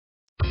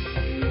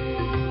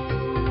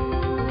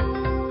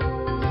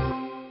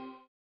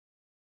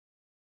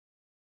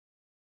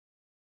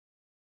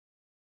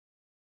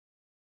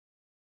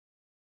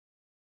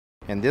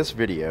In this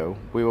video,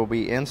 we will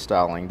be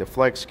installing the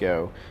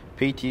Flexco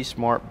PT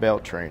Smart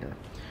Belt Trainer.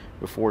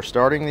 Before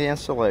starting the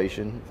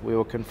installation, we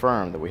will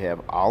confirm that we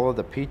have all of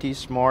the PT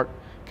Smart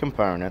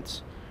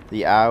components,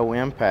 the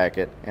IOM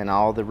packet, and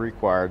all the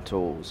required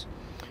tools.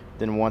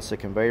 Then once the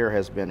conveyor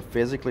has been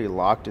physically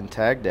locked and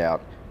tagged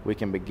out, we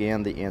can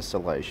begin the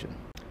installation.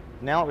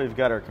 Now that we've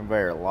got our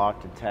conveyor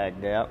locked and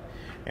tagged out,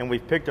 and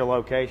we've picked a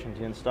location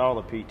to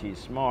install the PT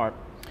Smart,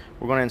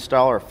 we're going to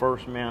install our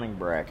first mounting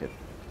bracket.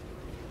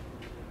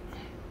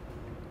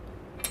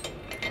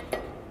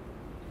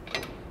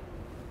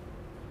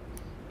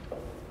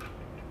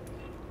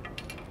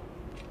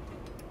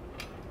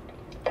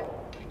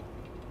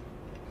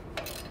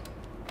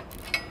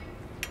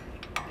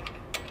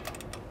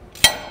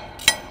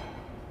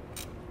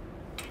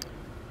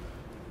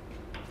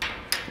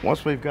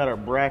 Once we've got our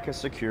bracket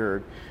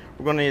secured,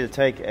 we're going to need to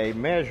take a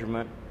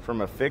measurement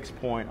from a fixed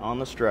point on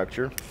the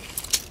structure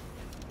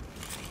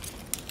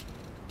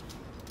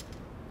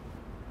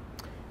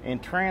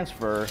and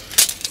transfer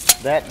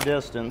that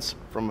distance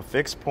from a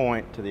fixed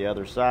point to the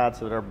other side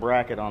so that our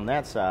bracket on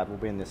that side will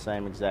be in the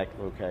same exact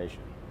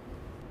location.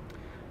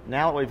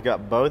 Now that we've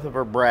got both of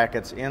our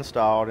brackets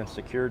installed and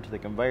secured to the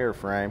conveyor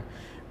frame,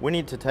 we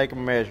need to take a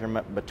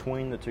measurement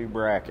between the two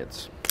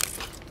brackets.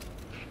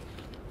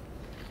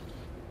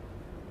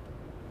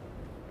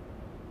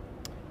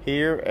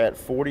 Here at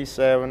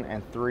 47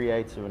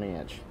 3/8 of an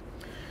inch.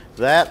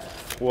 That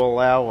will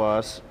allow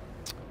us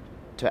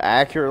to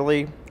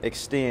accurately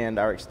extend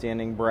our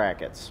extending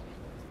brackets.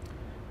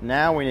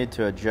 Now we need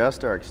to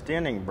adjust our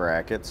extending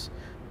brackets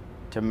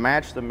to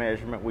match the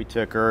measurement we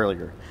took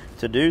earlier.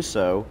 To do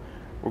so,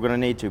 we're going to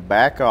need to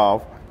back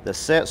off the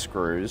set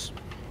screws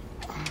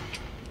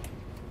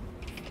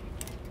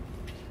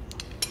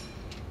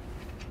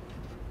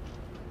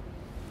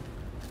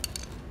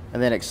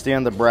and then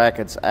extend the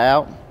brackets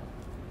out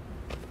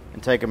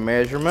and take a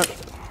measurement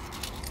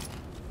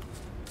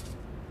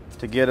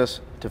to get us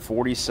to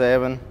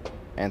 47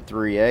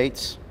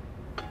 3/8.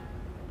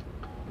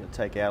 Gonna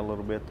take out a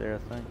little bit there,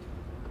 I think.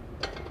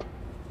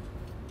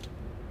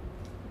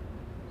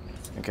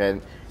 Okay,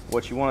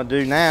 what you want to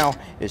do now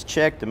is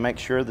check to make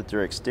sure that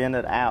they're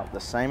extended out the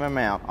same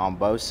amount on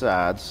both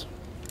sides.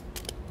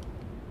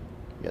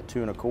 You got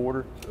 2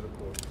 1/4. 2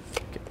 1/4.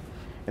 Okay.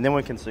 And then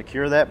we can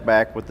secure that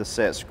back with the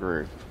set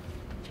screw.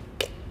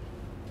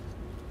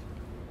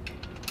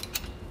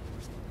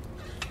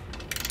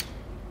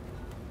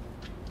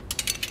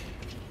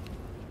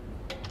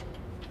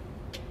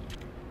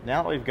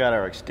 Now that we've got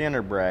our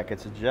extender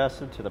brackets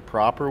adjusted to the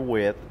proper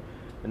width,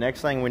 the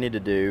next thing we need to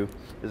do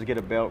is get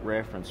a belt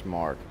reference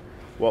mark.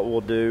 What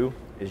we'll do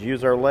is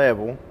use our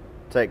level,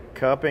 take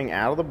cupping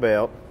out of the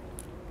belt,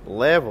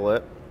 level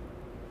it,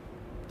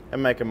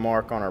 and make a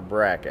mark on our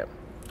bracket.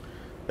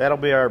 That'll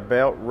be our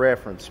belt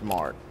reference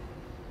mark.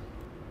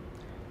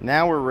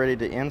 Now we're ready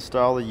to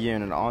install the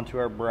unit onto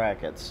our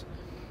brackets.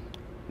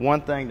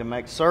 One thing to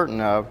make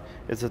certain of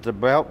is that the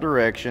belt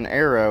direction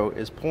arrow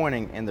is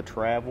pointing in the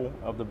travel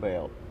of the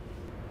belt.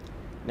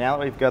 Now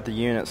that we've got the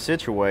unit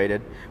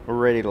situated, we're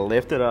ready to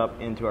lift it up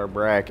into our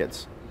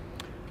brackets.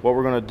 What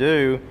we're going to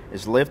do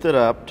is lift it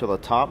up till the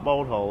top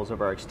bolt holes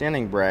of our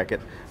extending bracket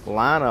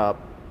line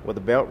up with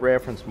the belt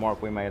reference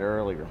mark we made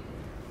earlier.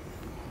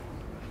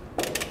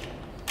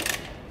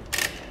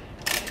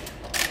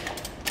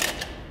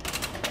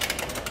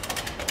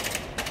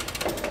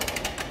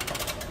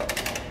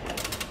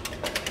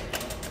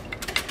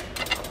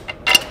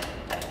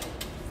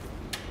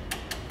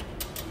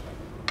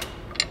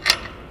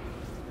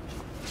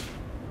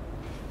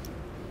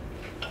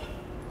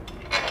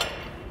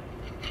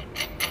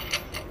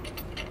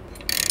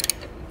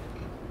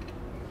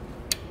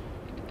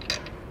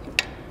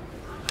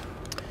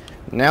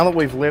 Now that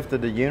we've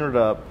lifted the unit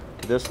up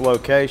to this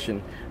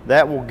location,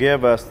 that will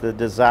give us the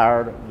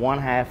desired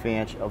 1/2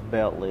 inch of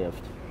belt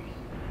lift.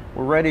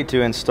 We're ready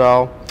to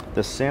install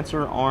the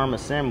sensor arm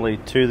assembly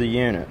to the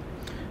unit.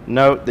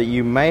 Note that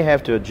you may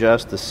have to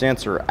adjust the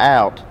sensor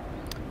out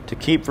to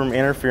keep from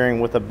interfering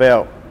with the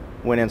belt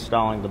when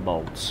installing the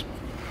bolts.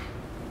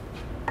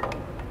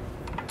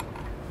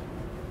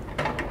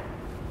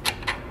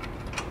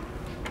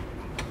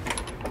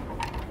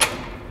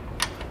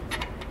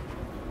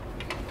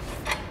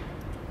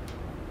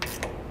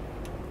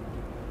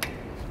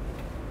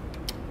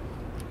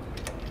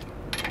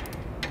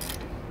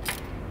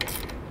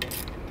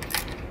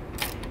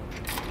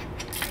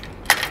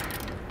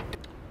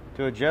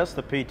 To adjust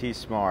the PT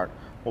Smart,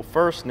 we'll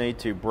first need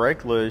to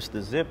break loose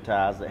the zip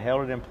ties that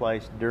held it in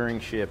place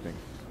during shipping.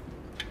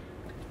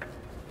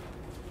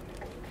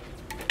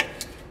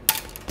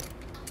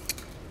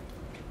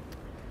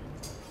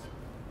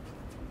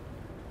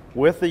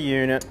 With the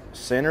unit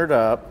centered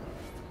up,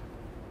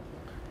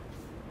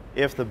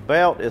 if the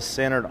belt is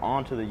centered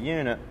onto the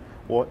unit,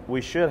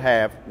 we should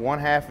have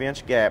 1/2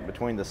 inch gap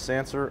between the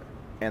sensor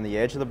and the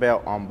edge of the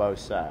belt on both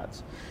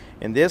sides.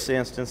 In this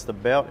instance, the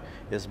belt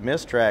is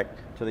mistracked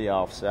to the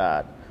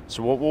offside.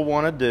 So what we'll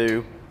want to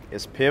do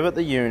is pivot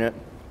the unit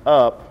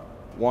up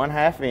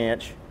 1/2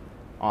 inch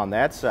on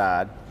that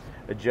side,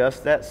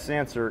 adjust that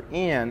sensor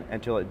in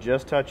until it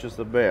just touches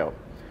the belt.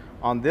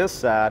 On this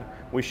side,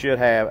 we should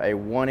have a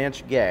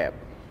 1-inch gap.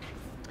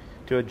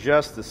 To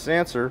adjust the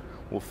sensor,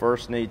 we'll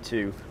first need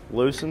to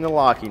loosen the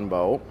locking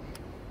bolt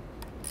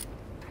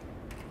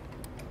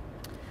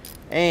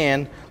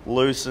and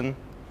loosen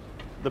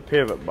the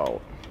pivot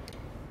bolt.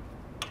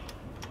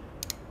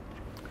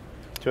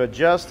 To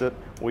adjust it,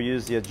 we'll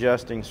use the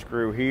adjusting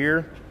screw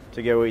here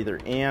to go either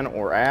in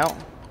or out.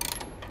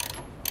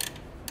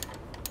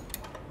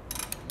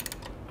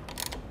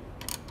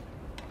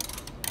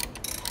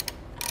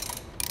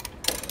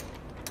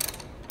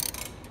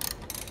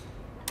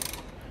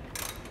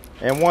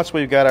 And once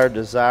we've got our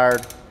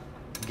desired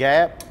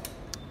gap,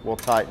 we'll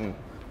tighten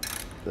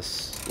the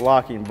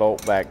locking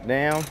bolt back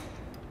down.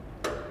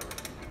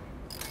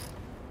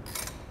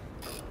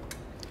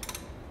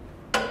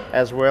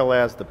 As well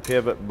as the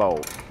pivot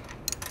bolt.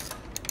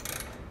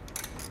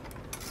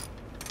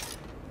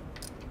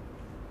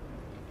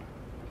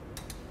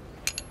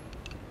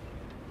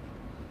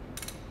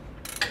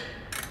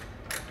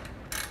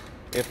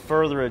 If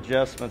further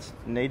adjustments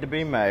need to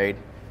be made,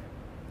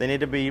 they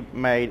need to be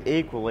made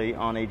equally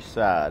on each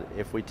side.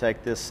 If we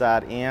take this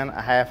side in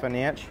a 1/2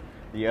 inch,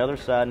 the other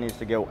side needs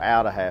to go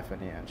out a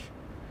 1/2 inch.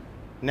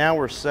 Now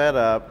we're set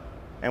up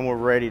and we're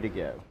ready to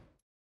go.